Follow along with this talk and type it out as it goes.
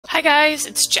Hi guys,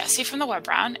 it's Jessie from the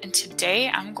Webaround, and today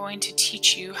I'm going to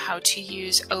teach you how to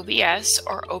use OBS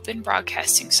or Open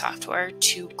Broadcasting software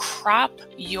to crop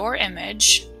your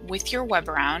image with your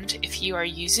Webaround if you are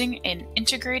using an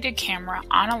integrated camera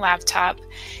on a laptop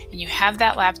and you have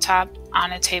that laptop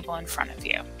on a table in front of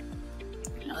you.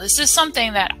 Now, this is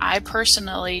something that I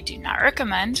personally do not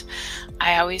recommend.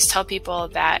 I always tell people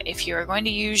that if you are going to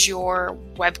use your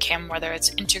webcam, whether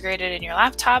it's integrated in your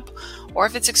laptop or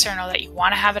if it's external, that you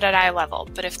want to have it at eye level.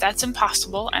 But if that's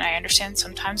impossible, and I understand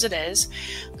sometimes it is,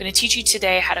 I'm going to teach you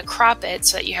today how to crop it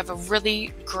so that you have a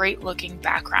really great looking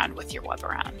background with your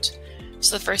Webaround.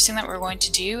 So the first thing that we're going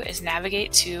to do is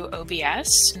navigate to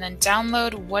OBS and then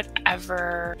download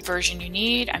whatever version you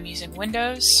need. I'm using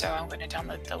Windows, so I'm going to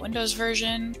download the Windows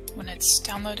version. When it's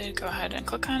downloaded, go ahead and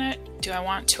click on it. Do I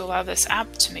want to allow this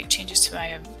app to make changes to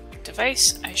my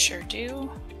device? I sure do.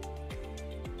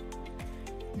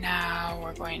 Now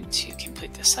we're going to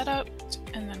complete the setup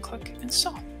and then click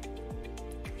install.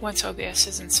 Once OBS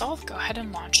is installed, go ahead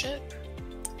and launch it.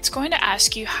 It's going to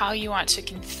ask you how you want to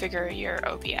configure your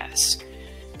OBS.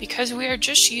 Because we are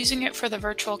just using it for the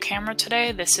virtual camera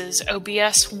today, this is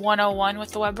OBS 101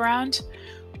 with the Webaround,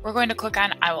 we're going to click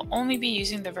on I will only be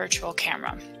using the virtual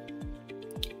camera.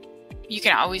 You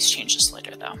can always change this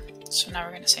later though. So now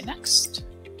we're going to say next.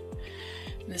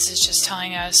 This is just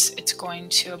telling us it's going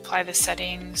to apply the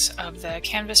settings of the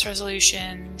canvas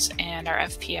resolutions and our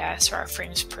FPS, or our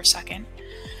frames per second.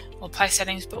 We'll apply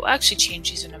settings, but we'll actually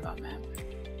change these in a moment.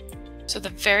 So the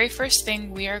very first thing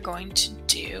we are going to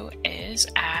do is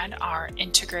add our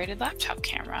integrated laptop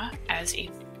camera as a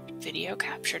video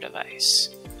capture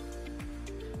device.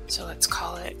 So let's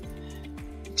call it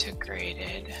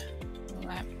integrated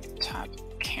laptop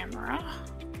camera.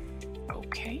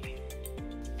 Okay.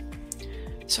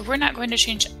 So we're not going to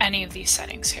change any of these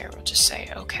settings here. We'll just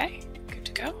say okay, good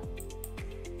to go.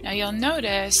 Now you'll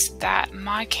notice that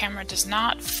my camera does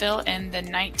not fill in the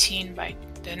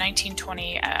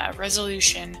 1920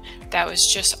 resolution that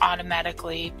was just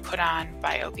automatically put on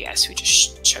by OBS. We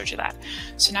just showed you that.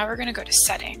 So now we're going to go to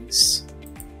settings,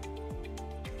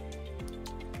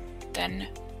 then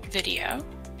video,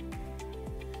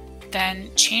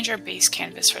 then change our base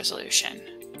canvas resolution.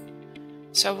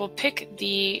 So we'll pick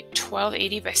the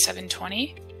 1280 by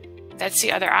 720. That's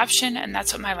the other option, and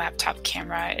that's what my laptop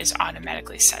camera is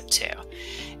automatically set to.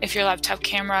 If your laptop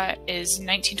camera is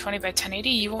 1920 by 1080,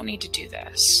 you won't need to do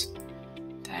this.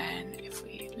 Then if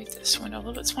we make this window a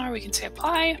little bit smaller, we can say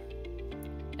apply,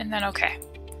 and then okay.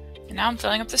 And now I'm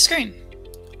filling up the screen.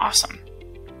 Awesome.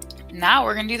 Now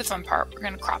we're going to do the fun part. We're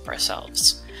going to crop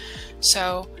ourselves.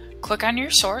 So click on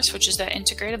your source, which is the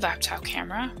integrated laptop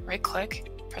camera, right click,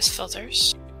 press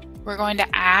filters. We're going to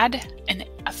add an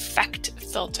effect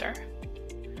filter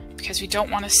because we don't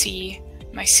want to see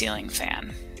my ceiling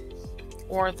fan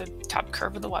or the top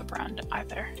curve of the Webaround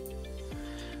either.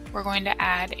 We're going to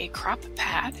add a crop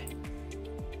pad.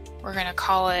 We're going to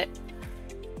call it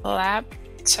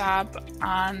laptop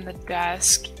on the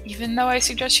desk. Even though I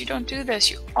suggest you don't do this,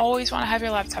 you always want to have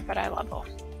your laptop at eye level.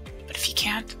 But if you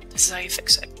can't, this is how you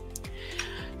fix it.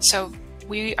 So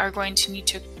we are going to need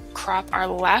to crop our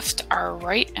left, our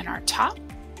right, and our top.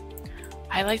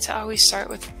 I like to always start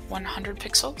with 100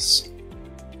 pixels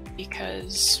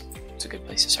because it's a good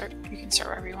place to start. You can start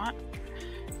wherever you want.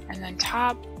 And then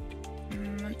top,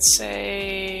 let's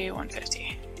say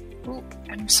 150. Ooh,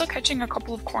 I'm still catching a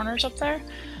couple of corners up there.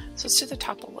 So let's do the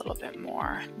top a little bit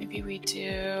more. Maybe we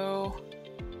do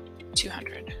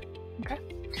 200. Okay.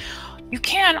 You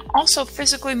can also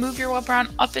physically move your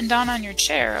Webaround up and down on your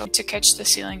chair to catch the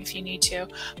ceiling if you need to.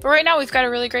 But right now we've got a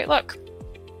really great look.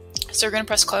 So we're going to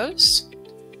press close.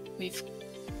 We've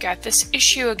got this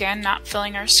issue again, not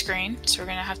filling our screen. So we're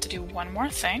going to have to do one more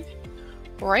thing.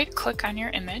 Right click on your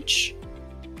image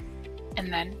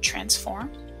and then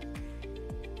transform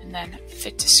and then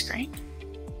fit to screen.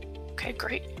 Okay,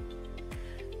 great.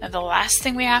 Now the last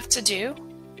thing we have to do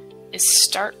is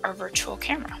start our virtual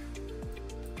camera.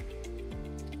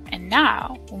 And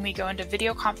now, when we go into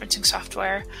video conferencing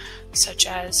software such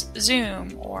as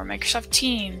Zoom or Microsoft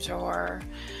Teams or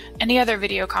any other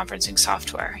video conferencing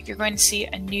software, you're going to see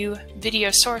a new video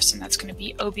source, and that's going to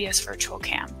be OBS Virtual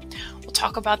Cam. We'll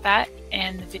talk about that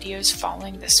in the videos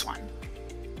following this one.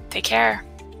 Take care.